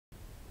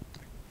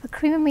For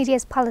Creamer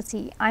Media's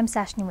Polity, I'm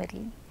Sashnee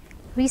Moodley.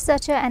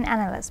 Researcher and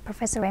analyst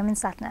Professor Raymond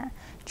Suttner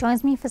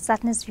joins me for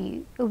Suttner's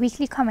View, a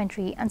weekly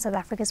commentary on South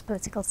Africa's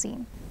political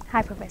scene.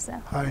 Hi,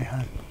 Professor.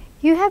 Hi.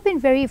 You have been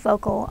very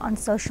vocal on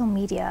social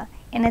media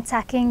in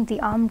attacking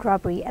the armed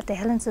robbery at the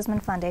Helen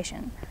Suzman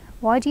Foundation.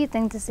 Why do you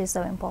think this is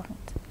so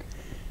important?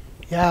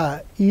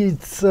 Yeah,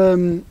 it's.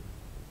 I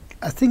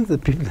think the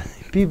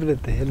people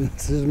at the Helen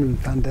Suzman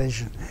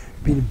Foundation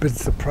have been a bit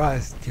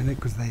surprised,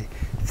 because they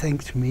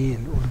thanked me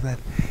and all of that.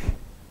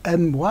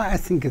 Why I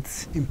think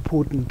it's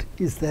important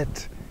is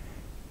that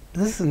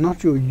this is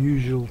not your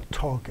usual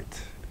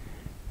target.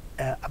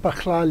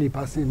 Abahlali,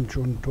 Basim,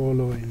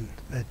 Jontolo in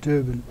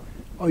Durban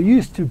are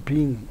used to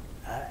being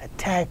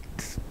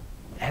attacked,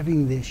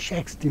 having their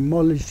shacks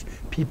demolished,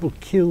 people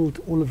killed,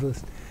 all of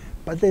this.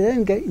 But they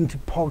don't go into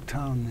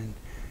Parktown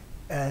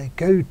and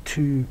go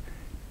to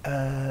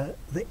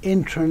the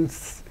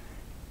entrance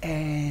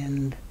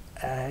and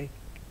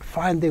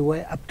find their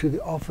way up to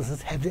the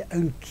offices, have their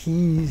own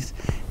keys,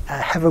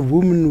 have a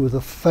woman with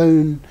a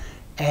phone,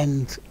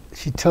 and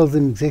she tells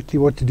them exactly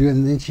what to do,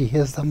 and then she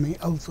hears something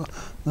else on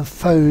the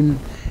phone.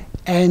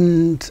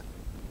 And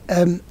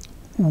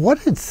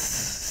what it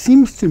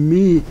seems to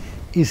me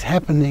is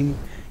happening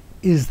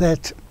is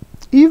that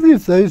even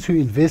if those who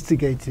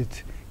investigate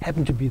it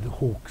happen to be the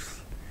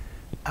hawks,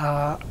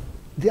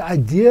 the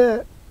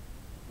idea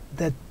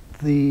that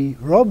the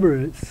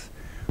robbers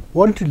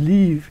want to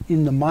leave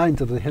in the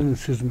minds of the Helen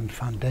Suzman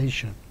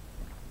Foundation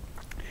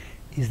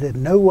is that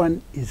no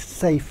one is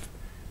safe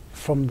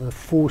from the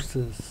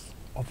forces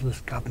of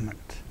this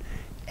government,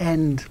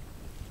 and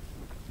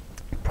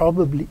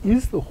probably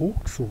is the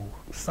hawks or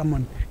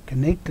someone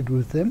connected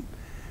with them.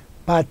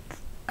 But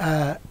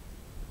the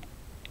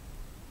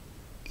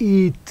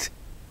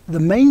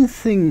main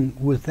thing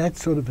with that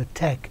sort of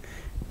attack,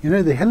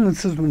 the Helen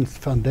Suzman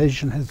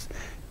Foundation has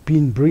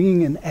been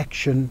bringing an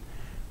action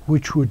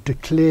which would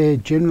declare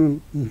General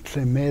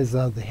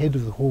Meza, the head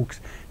of the Hawks,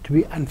 to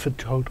be unfit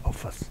to hold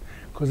office,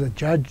 because a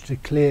judge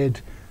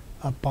declared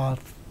about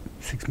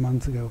 4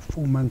 months ago,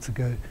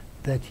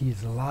 that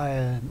he's a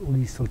liar and all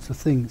these sorts of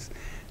things.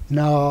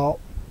 Now,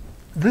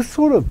 this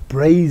sort of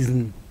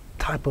brazen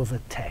type of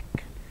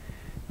attack,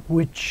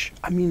 which,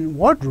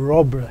 what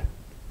robber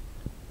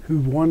who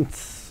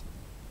wants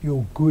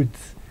your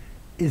goods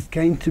is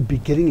going to be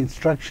getting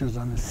instructions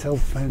on a cell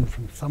phone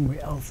from somewhere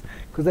else,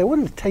 because they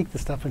want to take the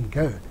stuff and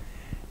go.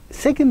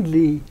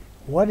 Secondly,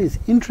 what is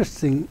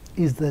interesting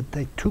is that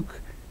they took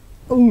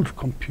old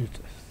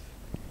computers.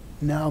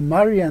 Now,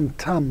 Marianne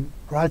Tam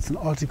writes an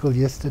article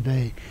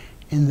yesterday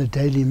in the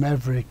Daily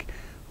Maverick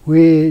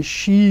where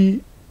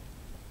she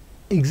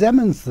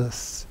examines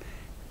this,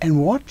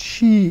 and what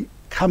she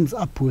comes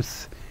up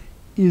with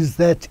is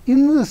that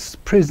in this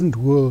present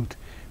world,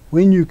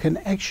 when you can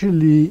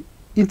actually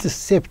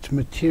intercept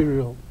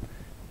material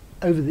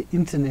over the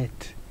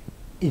internet,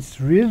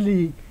 it's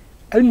really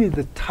only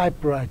the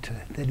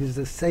typewriter that is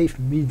a safe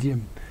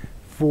medium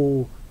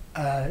for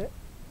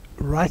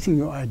writing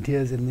your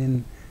ideas and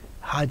then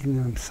hiding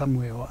them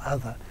somewhere or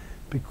other,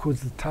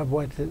 because the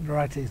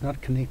typewriter is not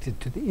connected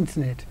to the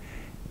internet.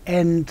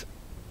 And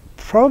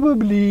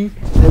probably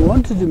they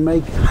wanted to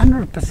make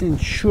 100%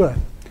 sure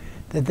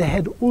that they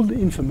had all the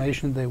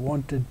information they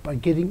wanted by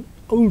getting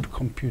old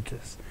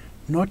computers,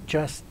 not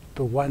just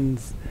the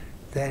ones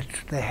that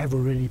they have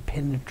already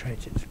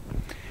penetrated.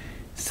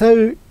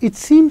 So it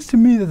seems to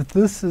me that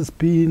this has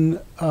been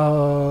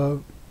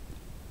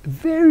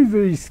very,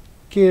 very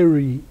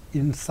scary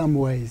in some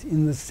ways,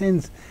 in the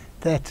sense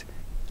that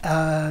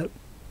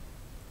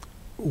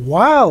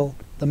while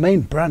the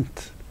main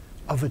brunt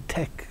of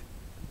attack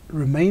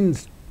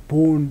remains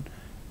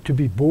to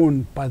be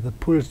borne by the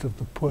poorest of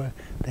the poor,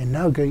 they're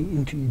now going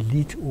into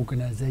elite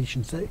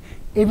organizations. So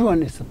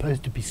everyone is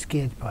supposed to be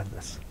scared by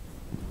this.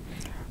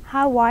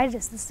 How wide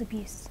is this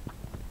abuse?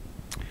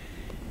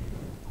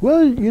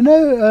 Well,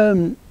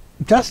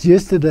 just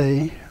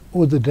yesterday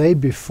or the day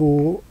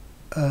before,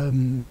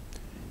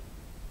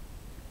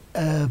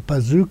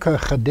 Bazooka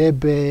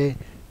Khadebe,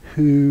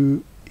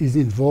 who is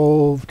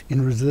involved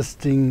in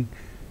resisting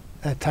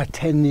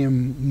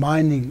titanium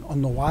mining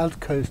on the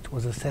Wild Coast,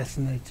 was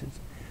assassinated.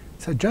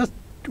 So just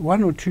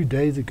 1 or 2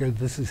 days ago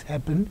this has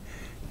happened,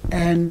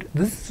 and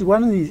this is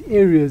one of these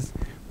areas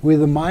where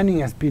the mining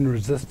has been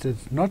resisted,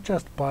 not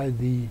just by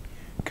the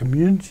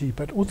community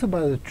but also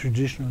by the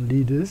traditional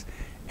leaders,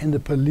 and the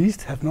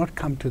police have not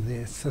come to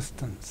their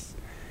assistance.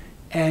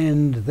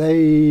 And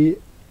they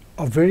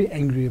are very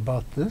angry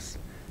about this,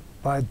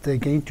 but they're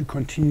going to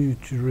continue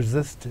to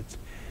resist it.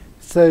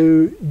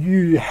 So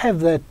you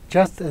have that,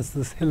 just as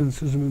this Helen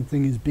Suzman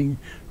thing is being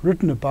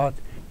written about,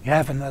 you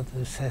have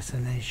another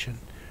assassination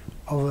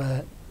of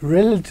a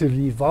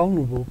relatively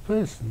vulnerable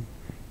person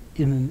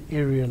in an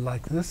area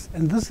like this.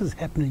 And this is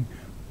happening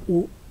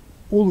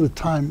all the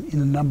time in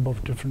a number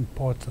of different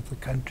parts of the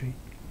country.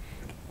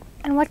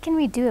 And what can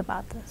we do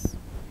about this?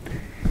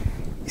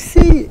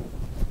 See,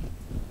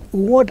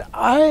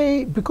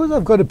 because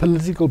I've got a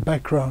political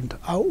background,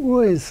 I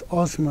always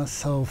ask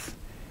myself,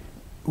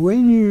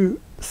 when you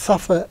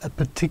suffer a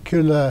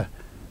particular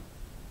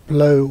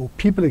blow, or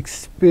people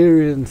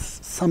experience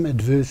some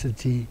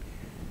adversity,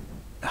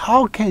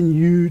 how can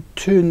you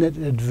turn that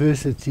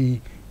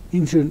adversity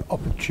into an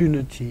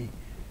opportunity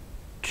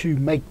to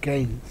make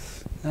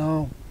gains?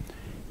 Now,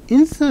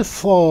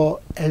 insofar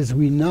as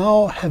we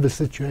now have a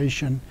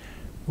situation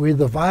where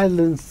the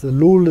violence, the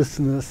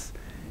lawlessness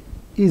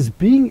is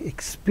being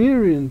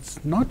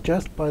experienced not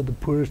just by the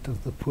poorest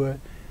of the poor,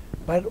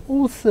 but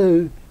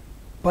also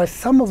by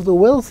some of the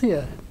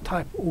wealthier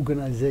type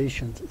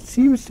organizations, it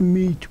seems to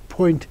me to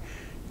point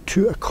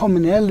to a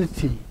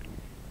commonality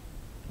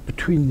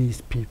between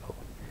these people,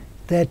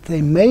 that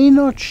they may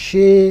not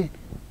share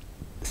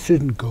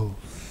certain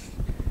goals.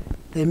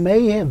 They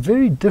may have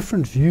very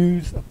different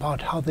views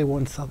about how they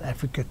want South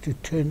Africa to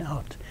turn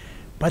out,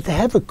 but they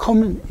have a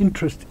common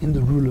interest in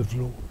the rule of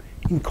law,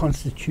 in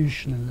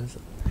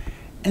constitutionalism.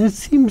 And it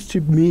seems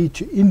to me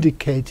to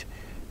indicate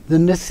the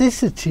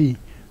necessity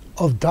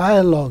of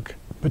dialogue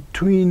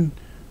between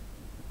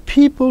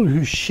people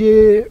who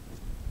share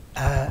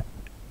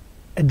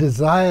a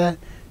desire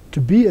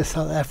to be a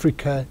South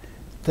Africa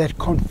that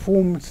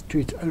conforms to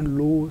its own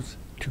laws,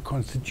 to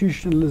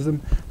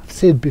constitutionalism. I've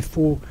said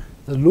before,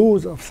 the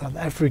laws of South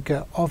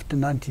Africa after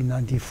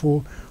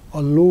 1994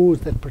 are laws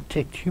that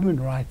protect human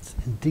rights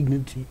and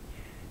dignity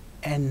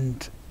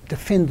and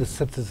defend the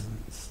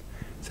citizens.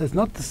 So it's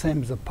not the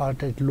same as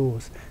apartheid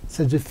laws.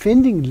 So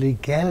defending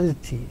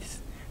legality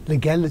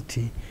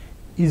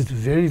is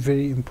very,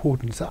 very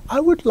important. So I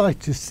would like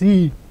to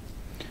see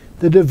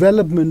the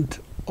development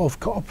of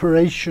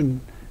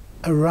cooperation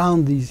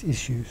around these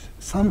issues,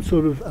 some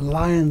sort of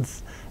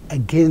alliance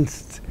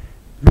against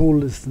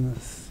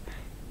lawlessness.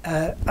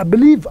 I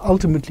believe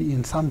ultimately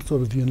in some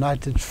sort of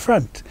united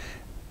front,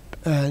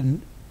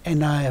 and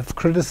I have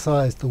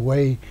criticized the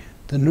way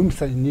the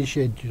NUMSA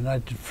initiated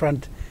United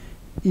Front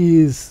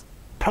is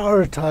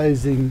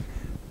prioritizing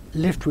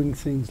left-wing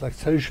things like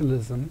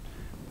socialism,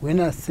 when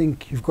I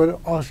think you've got to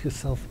ask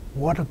yourself,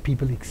 what are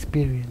people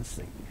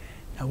experiencing?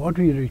 Now, what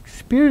we are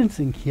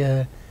experiencing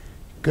here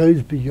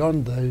goes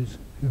beyond those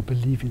who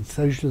believe in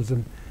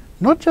socialism,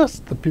 not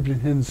just the people in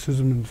Helen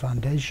Suzman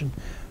Foundation,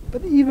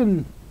 but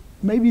even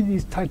maybe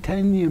these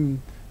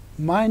titanium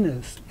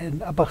miners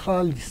and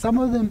Abakhali. Some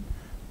of them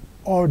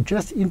are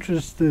just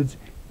interested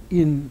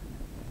in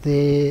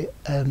their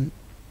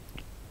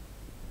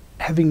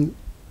having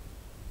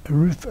a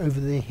roof over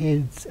their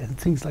heads and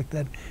things like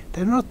that.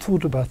 They're not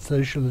thought about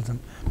socialism.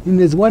 I mean,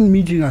 there's one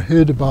meeting I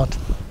heard about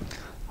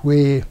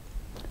where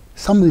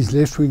some of these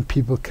left-wing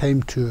people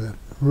came to a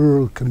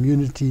rural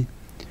community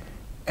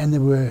and they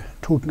were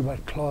talking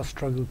about class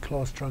struggle.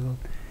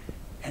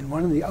 And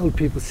one of the old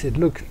people said,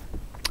 look,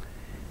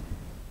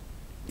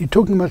 you're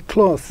talking about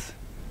class.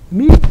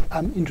 Me,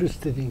 I'm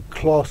interested in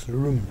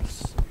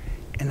classrooms.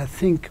 And I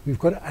think we've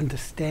got to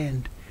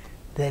understand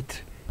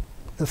that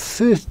the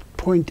first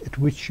point at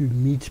which you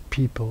meet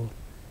people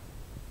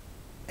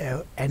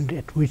and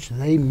at which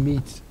they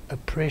meet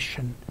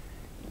oppression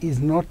is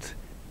not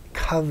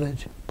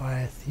covered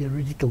by a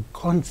theoretical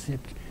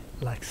concept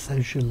like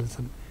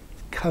socialism.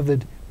 It's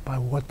covered by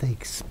what they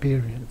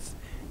experience.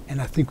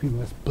 And I think we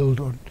must build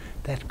on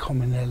that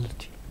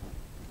commonality.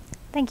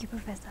 Thank you,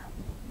 Professor.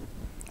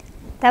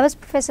 That was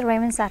Professor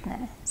Raymond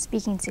Suttner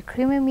speaking to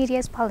Creamer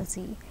Media's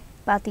Polity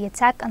about the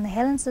attack on the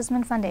Helen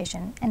Suzman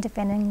Foundation and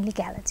defending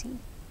legality.